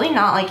there's really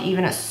not like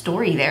even a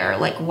story there,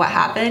 like what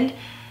happened.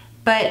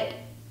 But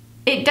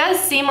it does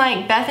seem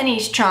like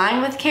Bethany's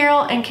trying with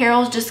Carol, and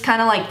Carol's just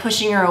kind of like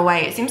pushing her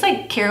away. It seems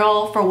like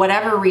Carol, for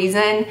whatever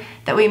reason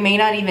that we may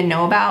not even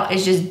know about,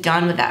 is just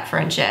done with that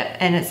friendship.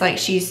 And it's like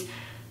she's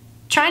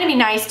trying to be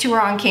nice to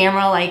her on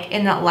camera, like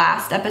in that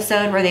last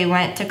episode where they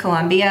went to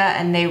Colombia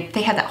and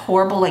they had that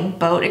horrible like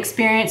boat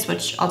experience,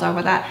 which I'll talk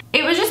about that.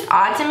 It was just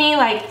odd to me,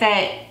 like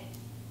that,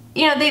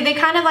 you know, they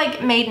kind of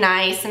like made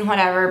nice and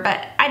whatever,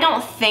 but I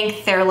don't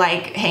think they're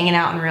like hanging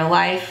out in real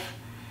life.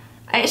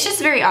 It's just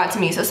very odd to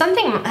me. So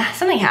something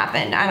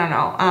happened. I don't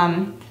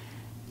know.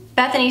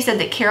 Bethany said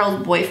that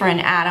Carol's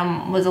boyfriend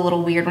Adam was a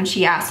little weird when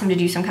she asked him to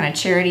do some kind of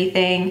charity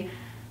thing.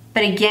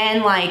 But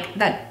again, like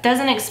that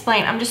doesn't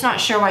explain. I'm just not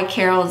sure why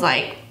Carol's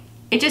like,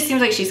 it just seems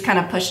like she's kind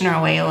of pushing her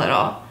away a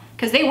little,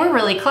 because they were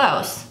really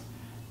close,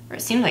 or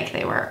it seemed like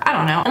they were. I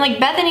don't know. And like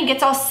Bethany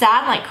gets all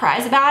sad and like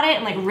cries about it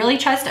and like really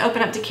tries to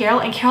open up to Carol,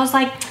 and Carol's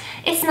like,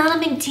 it's not a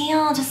big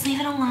deal, just leave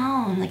it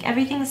alone, like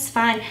everything's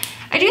fine.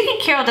 I do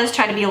think Carol does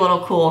try to be a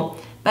little cool,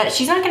 but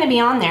she's not going to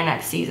be on there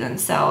next season,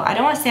 so I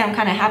don't want to say I'm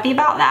kind of happy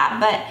about that,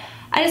 but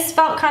I just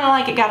felt kind of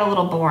like it got a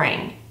little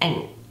boring.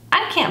 And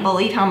I can't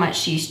believe how much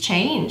she's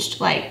changed,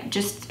 like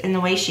just in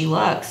the way she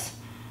looks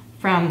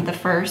from the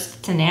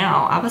first to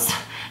now. I was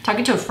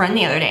talking to a friend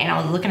the other day and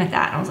I was looking at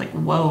that and I was like,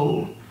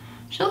 whoa,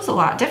 she looks a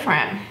lot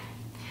different.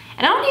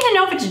 And I don't even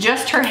know if it's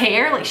just her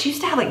hair. Like she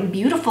used to have like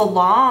beautiful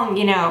long,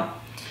 you know,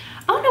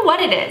 I don't know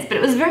what it is, but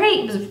it was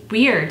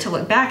weird to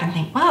look back and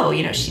think, whoa,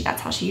 you know,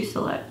 that's how she used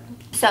to look.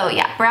 So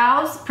yeah,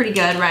 brows, pretty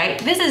good, right?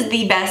 This is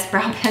the best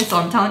brow pencil,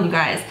 I'm telling you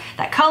guys.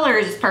 That color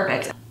is just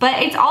perfect.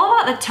 But it's all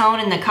about the tone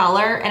and the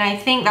color, and I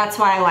think that's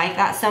why I like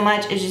that so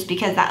much, is just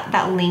because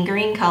that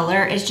lingering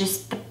color is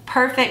just the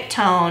perfect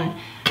tone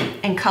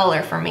and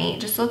color for me. It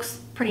just looks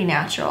pretty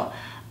natural.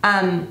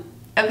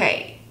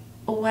 Okay,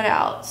 what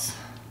else?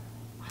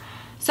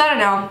 So I don't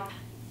know.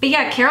 But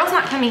yeah, Carol's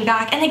not coming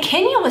back, and then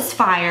Kenya was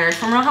fired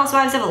from Real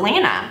Housewives of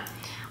Atlanta,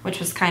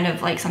 which was kind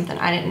of like something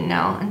I didn't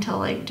know until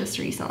like just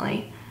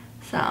recently.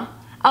 So,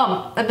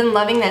 oh, I've been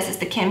loving this. It's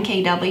the Kim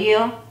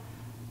KW.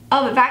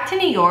 Oh, but back to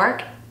New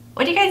York.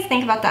 What do you guys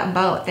think about that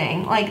boat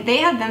thing? Like, they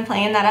have been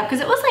playing that up,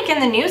 because it was like in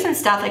the news and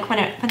stuff, like when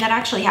that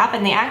actually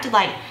happened, they acted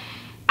like,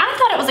 I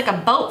thought it was like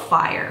a boat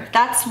fire.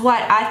 That's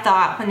what I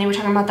thought when they were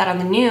talking about that on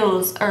the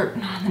news, or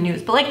not on the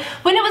news, but like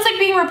when it was like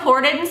being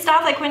reported and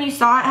stuff, like when you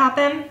saw it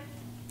happen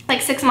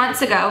like 6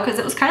 months ago, because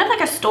it was kind of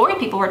like a story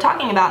people were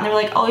talking about, and they were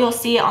like, oh, you'll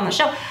see it on the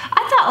show.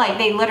 I thought like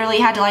they literally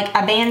had to like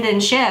abandon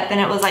ship,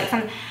 and it was like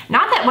some,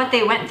 not that what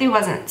they went through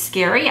wasn't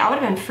scary, I would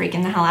have been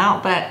freaking the hell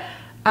out, but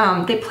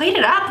they played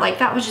it up like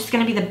that was just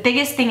going to be the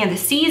biggest thing of the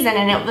season,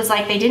 and it was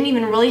like they didn't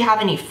even really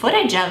have any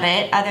footage of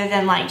it other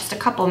than like just a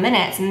couple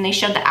minutes, and they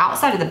showed the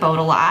outside of the boat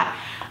a lot.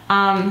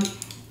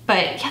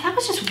 But yeah, that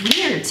was just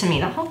weird to me.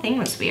 The whole thing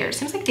was weird.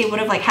 Seems like they would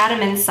have like had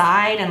him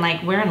inside and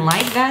like wearing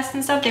life vests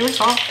and stuff. They were just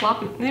all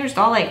flopping, they were just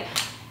all like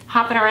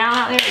hopping around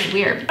out there. It was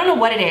weird. I don't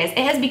know what it is. It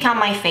has become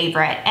my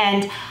favorite,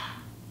 and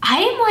I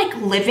am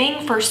like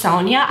living for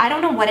Sonia. I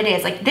don't know what it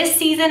is. Like this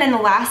season and the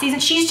last season,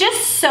 she's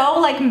just so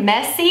like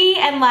messy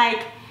and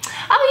like,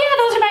 oh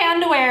yeah, those are my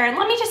underwear, and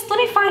let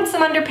me find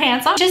some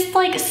underpants. I'm just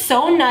like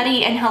so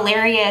nutty and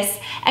hilarious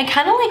and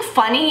kind of like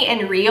funny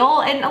and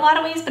real in a lot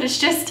of ways, but it's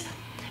just,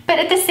 but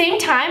at the same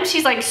time,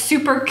 she's like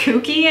super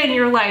kooky and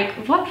you're like,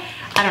 what?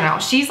 I don't know.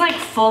 She's like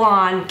full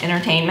on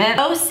entertainment.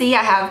 OC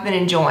I have been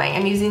enjoying.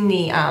 I'm using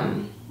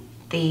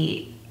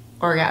the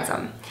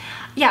orgasm.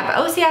 Yeah, but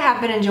OC I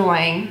have been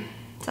enjoying.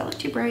 Does that look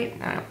too bright?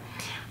 I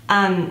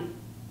don't know.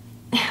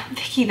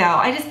 Vicky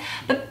though,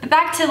 but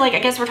back to like, I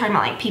guess we're talking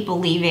about like people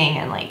leaving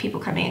and like people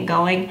coming and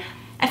going.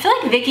 I feel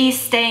like Vicky's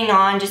staying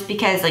on just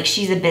because like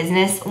she's a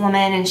businesswoman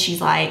and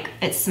she's like,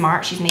 it's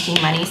smart, she's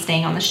making money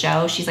staying on the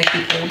show. She's like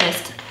the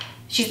oldest,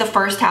 she's the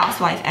first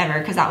housewife ever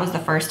because that was the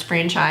first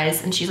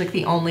franchise and she's like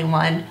the only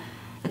one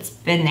that's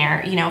been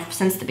there, you know,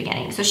 since the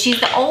beginning. So she's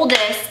the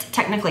oldest,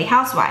 technically,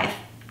 housewife,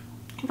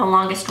 the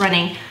longest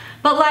running.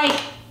 But like,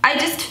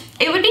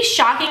 it would be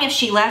shocking if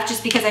she left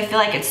just because I feel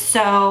like it's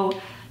so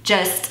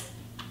just,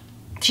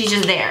 she's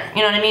just there,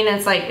 you know what I mean? And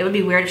it's like, it would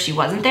be weird if she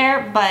wasn't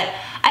there, but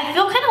I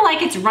feel kind of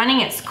like it's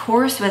running its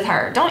course with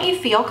her. Don't you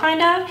feel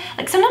kind of?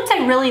 Like sometimes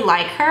I really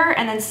like her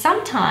and then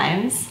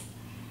sometimes,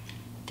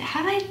 do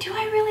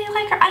I really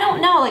like her? I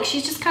don't know, like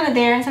she's just kind of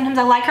there and sometimes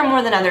I like her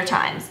more than other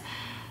times.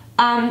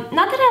 Not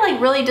that I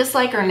like really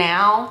dislike her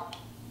now,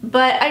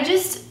 but I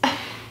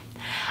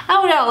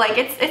don't know, like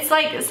it's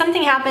like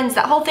something happens,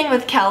 that whole thing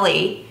with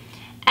Kelly.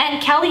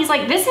 And Kelly's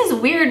like, this is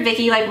weird,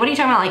 Vicky, like what are you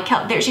talking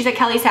about? Like she's at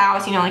Kelly's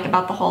house, you know, like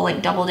about the whole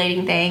like double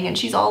dating thing and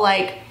she's all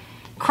like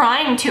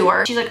crying to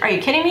her. She's like, are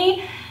you kidding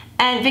me?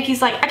 And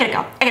Vicky's like, I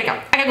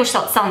gotta go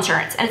sell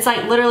insurance. And it's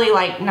like literally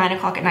like 9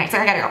 o'clock at night. It's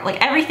like, I gotta go.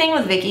 Like everything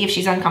with Vicky, if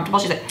she's uncomfortable,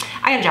 she's like,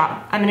 I got a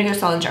job. I'm gonna go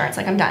sell insurance.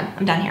 Like I'm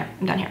done here.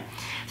 So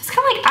it's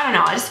kind of like, I don't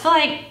know. I just feel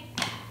like,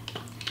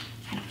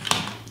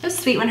 it was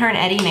sweet when her and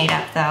Eddie made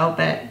up though,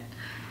 but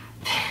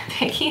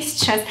Vicky's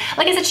just,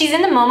 like I said, she's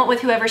in the moment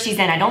with whoever she's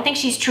in. I don't think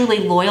she's truly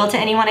loyal to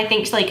anyone. I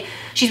think like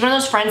she's one of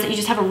those friends that you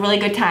just have a really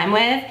good time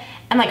with.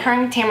 And like her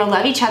and Tamara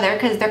love each other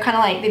because they're kind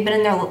of like, they've been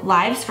in their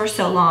lives for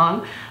so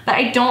long. But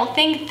I don't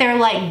think they're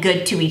like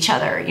good to each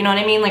other. You know what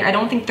I mean? Like I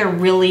don't think they're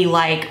really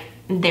like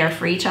there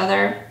for each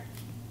other.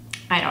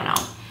 I don't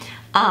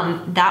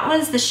know. That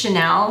was the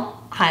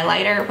Chanel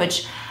highlighter,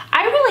 which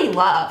I really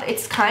love.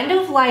 It's kind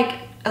of like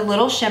a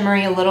little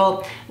shimmery, a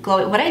little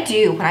glowy. What I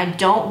do when I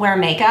don't wear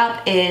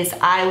makeup is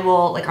I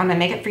will, like on my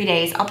makeup free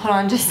days, I'll put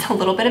on just a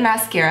little bit of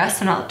mascara,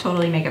 so not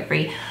totally makeup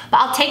free, but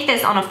I'll take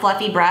this on a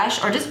fluffy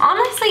brush or just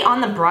honestly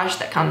on the brush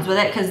that comes with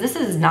it because this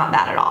is not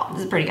bad at all.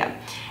 This is pretty good.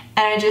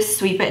 And I just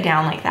sweep it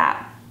down like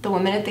that. The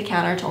woman at the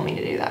counter told me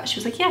to do that. She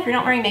was like, yeah, if you're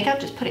not wearing makeup,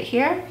 just put it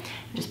here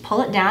and just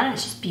pull it down and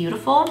it's just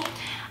beautiful.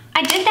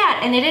 I did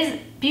that and it is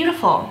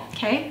beautiful,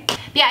 okay?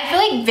 But yeah, I feel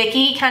like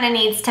Vicky kind of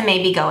needs to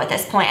maybe go at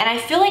this point. And I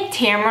feel like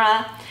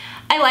Tamara,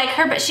 I like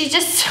her, but she's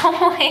just so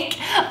like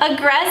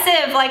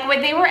aggressive. Like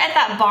when they were at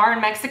that bar in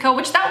Mexico,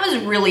 which that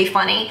was really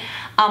funny.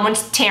 When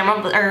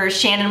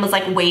Shannon was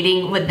like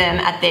waiting with them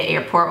at the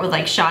airport with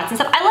like shots and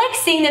stuff. I like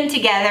seeing them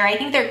together. I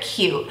think they're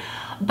cute.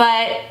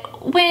 But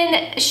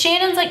when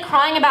Shannon's like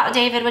crying about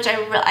David, which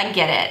I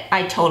get it.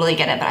 I totally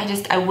get it.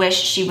 But I wish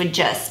she would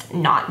just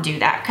not do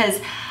that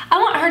because I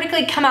want her to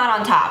like come out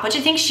on top, which I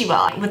think she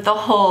will. With the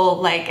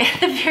whole, like at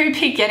the very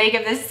beginning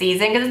of this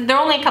season, because they're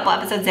only a couple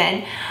episodes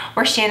in,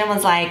 where Shannon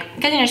was like,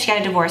 because you know she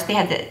got a divorce, they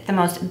had the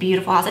most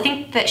beautiful house. I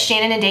think that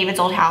Shannon and David's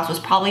old house was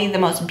probably the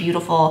most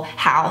beautiful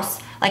house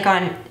like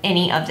on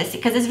any of this,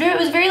 because it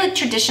was very like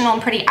traditional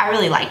and pretty. I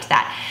really liked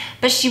that.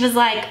 But she was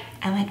like,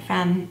 I went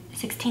from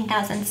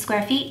 16,000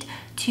 square feet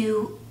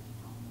to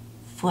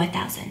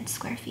 4,000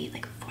 square feet,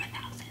 like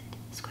 4,000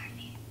 square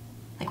feet.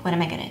 Like what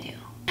am I gonna do?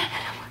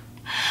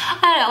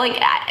 I don't know,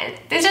 like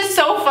it's just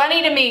so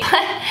funny to me.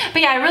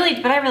 But yeah, I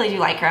really do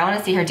like her. I want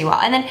to see her do well.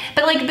 And then,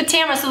 but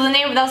Tamara, so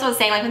that's what I was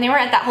saying, like when they were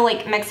at that whole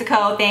like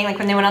Mexico thing, like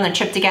when they went on the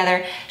trip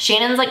together,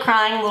 Shannon's like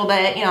crying a little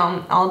bit, you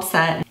know, all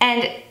upset.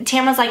 And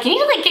Tamara's like, you need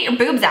to like get your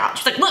boobs out.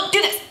 She's like, look,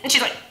 do this. And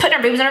she's like putting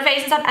her boobs in her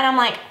face and stuff. And I'm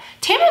like,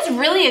 Tamara's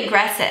really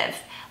aggressive.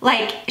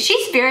 Like,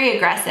 she's very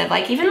aggressive.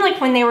 Like, even like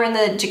when they were in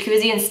the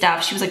jacuzzi and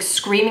stuff, she was like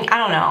screaming. I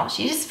don't know.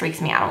 She just freaks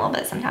me out a little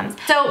bit sometimes.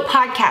 So,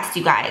 podcasts,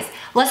 you guys.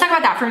 Let's talk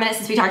about that for a minute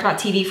since we talked about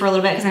TV for a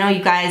little bit, because I know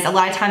you guys a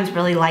lot of times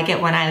really like it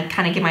when I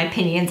kind of give my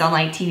opinions on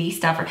like TV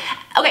stuff.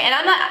 Okay, and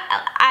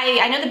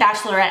I know The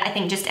Bachelorette, I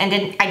think, just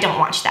ended. I don't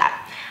watch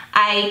that.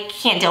 I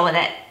can't deal with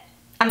it.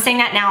 I'm saying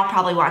that now, I'll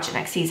probably watch it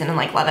next season and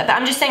like love it. But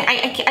I'm just saying,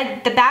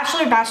 the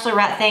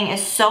Bachelorette thing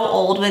is so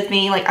old with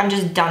me. Like, I'm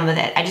just done with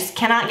it. I just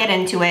cannot get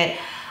into it.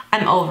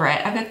 I'm over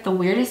it. I've got the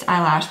weirdest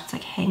eyelash that's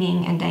like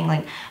hanging and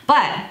dangling.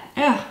 But,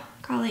 ugh,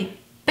 golly.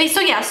 But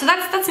so yeah, so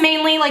that's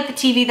mainly like the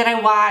TV that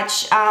I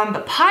watch.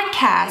 But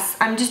podcasts,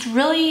 I'm just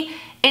really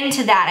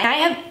into that. And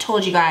I have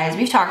told you guys,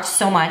 we've talked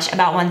so much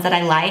about ones that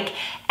I like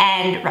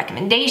and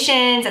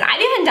recommendations. And I've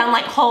even done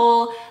like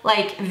whole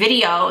like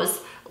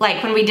videos,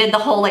 like when we did the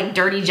whole like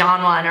Dirty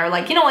John one, or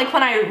like, you know, like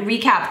when I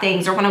recap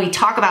things or when we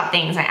talk about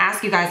things, I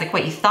ask you guys like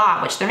what you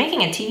thought, which they're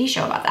making a TV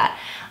show about that.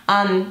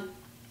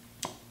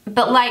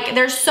 But like,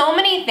 there's so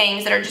many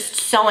things that are just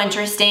so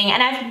interesting,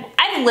 and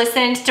I've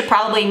listened to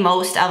probably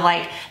most of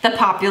like the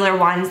popular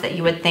ones that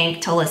you would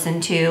think to listen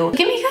to.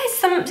 Give me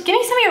some of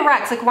your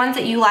recs, like ones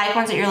that you like,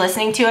 ones that you're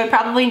listening to. I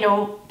probably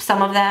know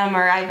some of them,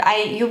 or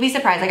you'll be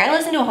surprised. Like I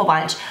listen to a whole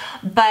bunch,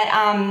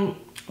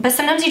 but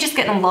sometimes you just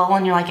get in a lull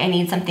and you're like, I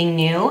need something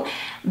new.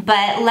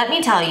 But let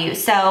me tell you,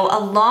 so a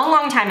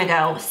long time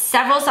ago,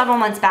 several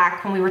months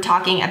back, when we were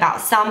talking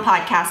about some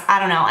podcasts, I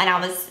don't know, and I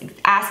was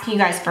asking you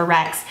guys for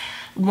recs,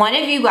 one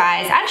of you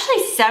guys,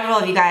 actually several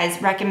of you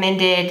guys,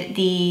 recommended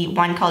the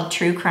one called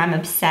True Crime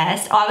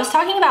Obsessed. Oh, I was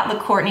talking about the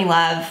Courtney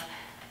Love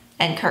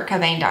and Kurt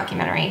Cobain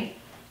documentary.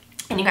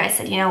 And you guys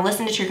said, you know,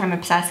 listen to True Crime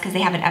Obsessed because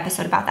they have an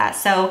episode about that.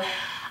 So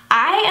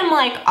I am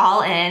like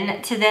all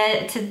in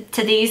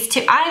to these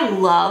two. I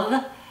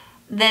love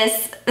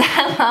this.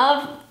 I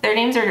love, their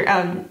names are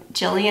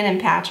Jillian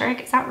and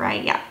Patrick. Is that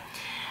right? Yeah.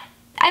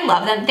 I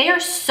love them. They are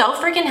so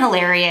freaking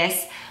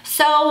hilarious.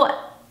 So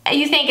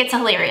you think it's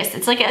hilarious.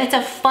 It's like, it's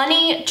a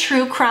funny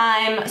true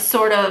crime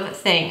sort of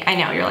thing. I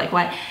know, you're like,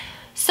 what?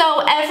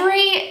 So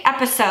every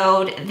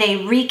episode, they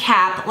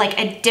recap like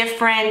a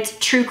different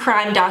true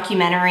crime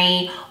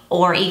documentary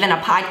or even a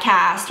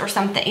podcast or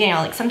something, you know,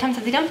 like sometimes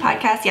have they done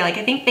podcasts? Yeah, like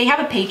I think they have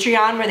a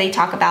Patreon where they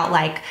talk about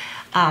like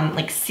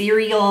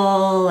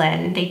Serial,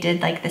 and they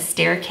did like The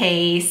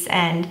Staircase,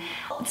 and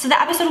so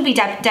the episode will be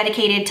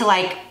dedicated to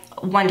like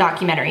one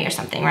documentary or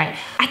something, right?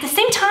 At the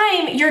same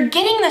time, you're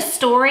getting the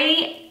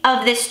story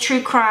of this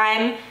true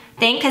crime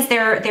thing because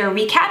they're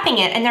recapping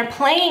it and they're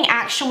playing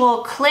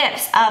actual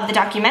clips of the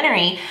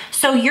documentary.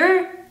 So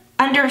you're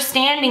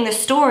understanding the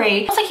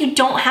story. It's like you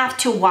don't have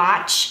to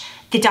watch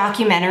the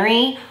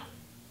documentary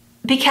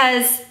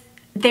because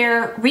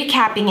they're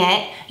recapping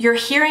it. You're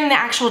hearing the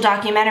actual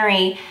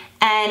documentary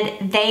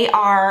and they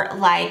are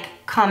like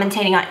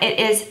commentating on it. It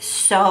is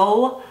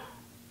so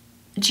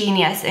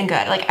genius and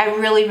good. Like I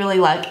really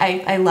like,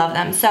 I love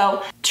them.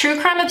 So True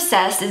Crime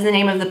Obsessed is the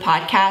name of the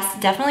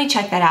podcast. Definitely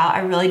check that out. I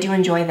really do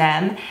enjoy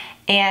them.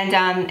 And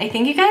I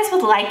think you guys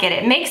would like it.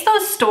 It makes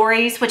those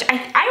stories, which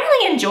I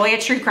really enjoy a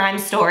true crime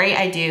story,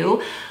 I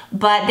do,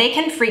 but they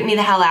can freak me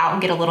the hell out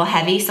and get a little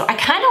heavy. So I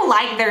kind of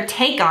like their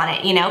take on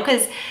it, you know,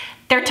 because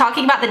they're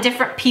talking about the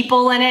different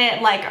people in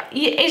it. Like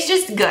it's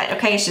just good,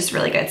 okay? It's just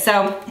really good.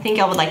 So I think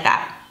y'all would like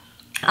that.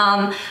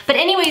 But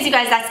anyways, you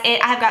guys, that's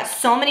it. I have got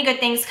so many good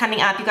things coming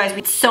up, you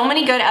guys. So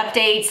many good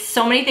updates,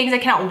 so many things I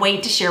cannot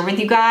wait to share with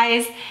you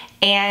guys.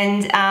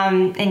 And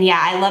yeah,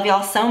 I love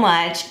y'all so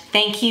much.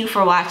 Thank you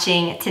for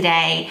watching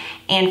today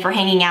and for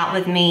hanging out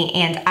with me,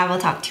 and I will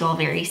talk to you all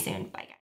very soon. Bye.